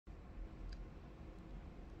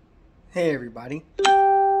Hey everybody,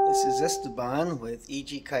 this is Esteban with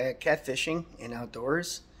EG Kayak Catfishing and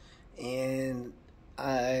Outdoors, and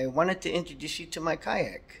I wanted to introduce you to my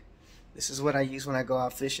kayak. This is what I use when I go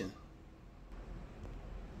out fishing.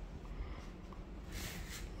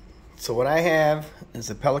 So what I have is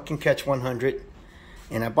a Pelican Catch 100,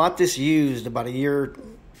 and I bought this used about a year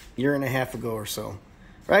and a half ago or so,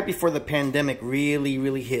 right before the pandemic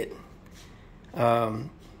really hit.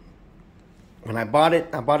 When I bought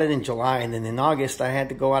it in July, and then in August I had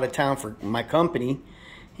to go out of town for my company,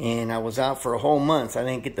 and I was out for a whole month. I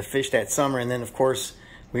didn't get to fish that summer, and then of course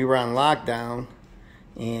we were on lockdown,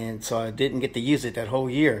 and so I didn't get to use it that whole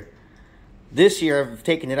year. This year I've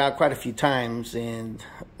taken it out quite a few times, and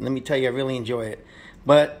let me tell you, I really enjoy it.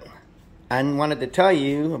 But I wanted to tell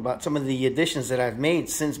you about some of the additions that I've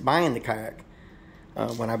made since buying the kayak.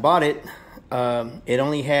 When I bought it, it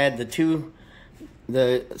only had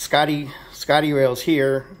the Scotty rails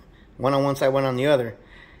here, one on one side, one on the other,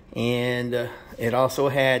 and it also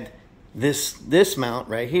had this mount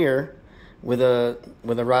right here with a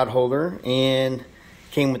rod holder, and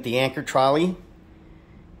came with the anchor trolley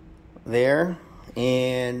there,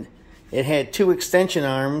 and it had two extension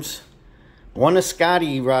arms, one a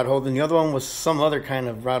Scotty rod holder and the other one was some other kind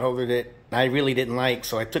of rod holder that I really didn't like,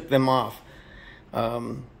 so I took them off.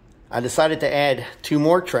 I decided to add two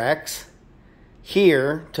more tracks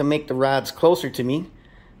here to make the rods closer to me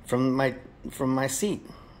from my seat.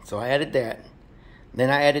 So I added that. Then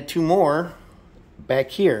I added two more back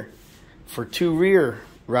here for two rear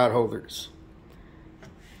rod holders.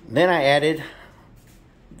 Then I added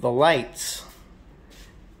the lights.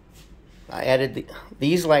 I added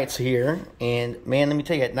these lights here, and man, let me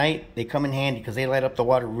tell you, at night they come in handy because they light up the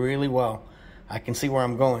water really well. I can see where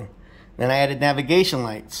I'm going. Then I added navigation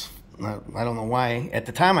lights. I don't know why. At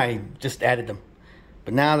the time I just added them.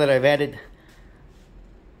 But now that I've added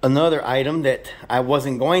another item that I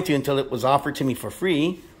wasn't going to until it was offered to me for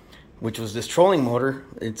free, which was this trolling motor.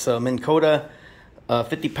 It's a Minn Kota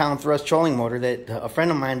 50-pound thrust trolling motor that a friend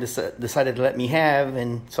of mine decided to let me have,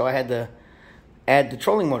 and so I had to add the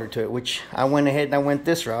trolling motor to it, which I went ahead and I went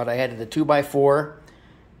this route. I added a 2x4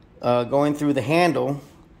 going through the handle,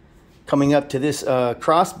 coming up to this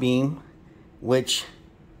cross beam, which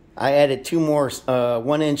I added two more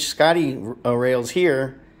 1-inch Scotty rails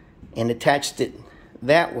here and attached it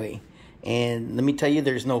that way. And let me tell you,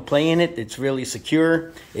 there's no play in it. It's really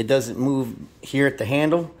secure. It doesn't move here at the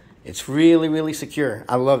handle. It's really secure.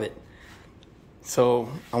 I love it. So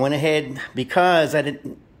I went ahead, because I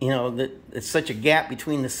didn't, it's such a gap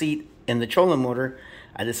between the seat and the trolling motor,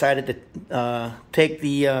 I decided to take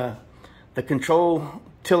the control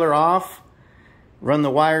tiller off, run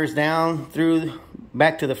the wires down through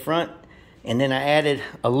back to the front, and then I added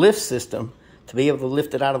a lift system to be able to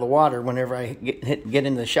lift it out of the water whenever I get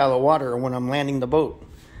into the shallow water or when I'm landing the boat.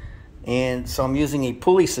 And so I'm using a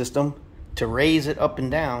pulley system to raise it up and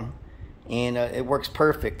down, and it works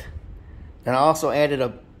perfect. And I also added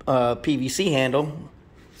a PVC handle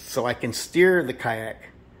so I can steer the kayak,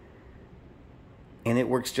 and it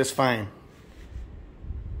works just fine.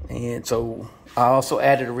 And so I also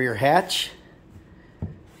added a rear hatch.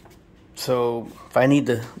 So if I need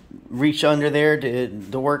to reach under there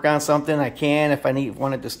to work on something, I can. If I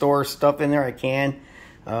wanted to store stuff in there, I can.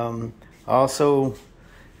 Also,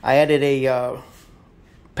 I added a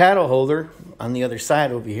paddle holder on the other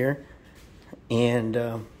side over here, and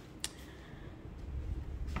so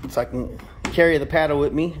I can carry the paddle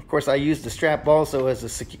with me. Of course, I use the strap also as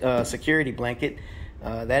a security blanket.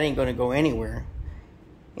 That ain't going to go anywhere.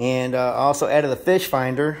 And I also added a fish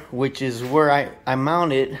finder, which is where I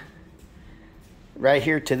mount it right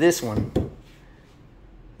here to this one,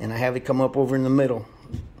 and I have it come up over in the middle.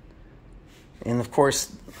 And of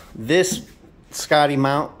course, this Scotty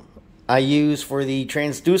mount I use for the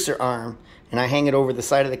transducer arm, and I hang it over the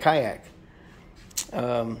side of the kayak.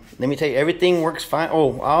 Let me tell you, everything works fine.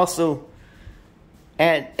 Oh, I also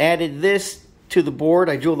added this to the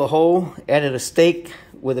board. I drilled a hole, added a stake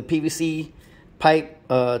with a PVC pipe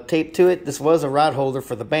taped to it. This was a rod holder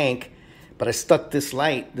for the bank, but I stuck this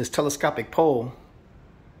light, this telescopic pole,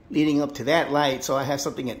 leading up to that light, so I have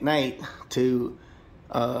something at night to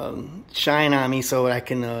shine on me, so I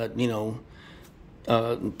can,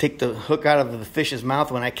 take the hook out of the fish's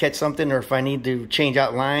mouth when I catch something, or if I need to change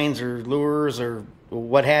out lines or lures or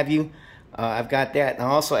what have you. I've got that. And I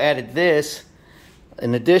also added this,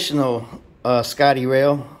 an additional Scotty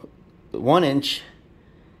rail, 1-inch,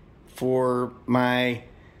 for my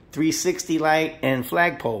 360 light and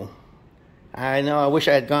flagpole. I know I wish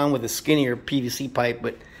I had gone with a skinnier PVC pipe,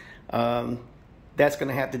 but that's going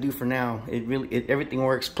to have to do for now. Everything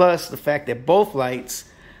works. Plus the fact that both lights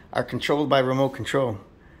are controlled by remote control.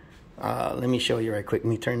 Let me show you right quick. Let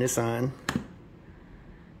me turn this on.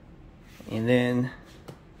 And then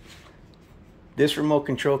this remote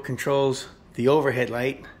control controls the overhead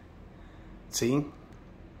light. See?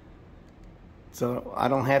 So I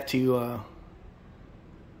don't have to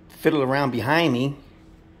fiddle around behind me.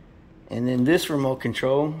 And then this remote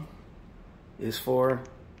control is for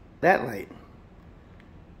that light.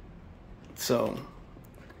 So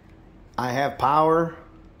I have power,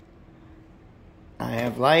 I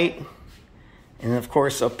have light, and of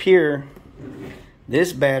course up here,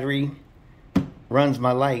 this battery runs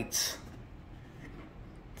my lights.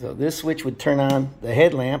 So this switch would turn on the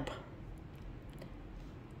headlamp,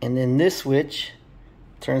 and then this switch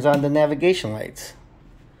turns on the navigation lights,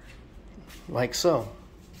 like so.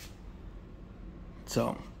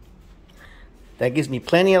 So that gives me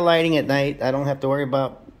plenty of lighting at night. I don't have to worry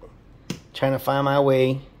about trying to find my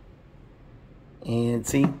way. And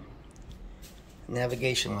see,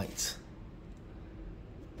 navigation lights.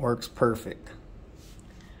 Works perfect.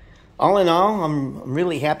 All in all, I'm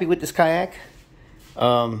really happy with this kayak.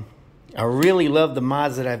 I really love the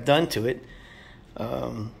mods that I've done to it.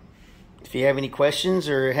 If you have any questions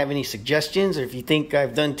or have any suggestions, or if you think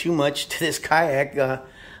I've done too much to this kayak,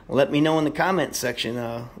 let me know in the comment section.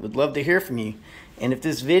 Would love to hear from you. And if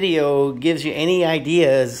this video gives you any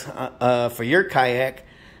ideas for your kayak,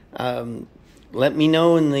 let me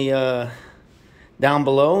know in the down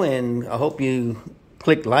below, and I hope you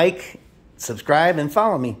click like, subscribe, and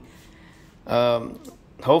follow me.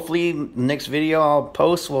 Hopefully the next video I'll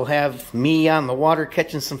post will have me on the water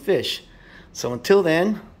catching some fish. So until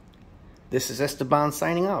then, this is Esteban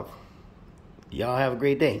signing off. Y'all have a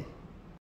great day.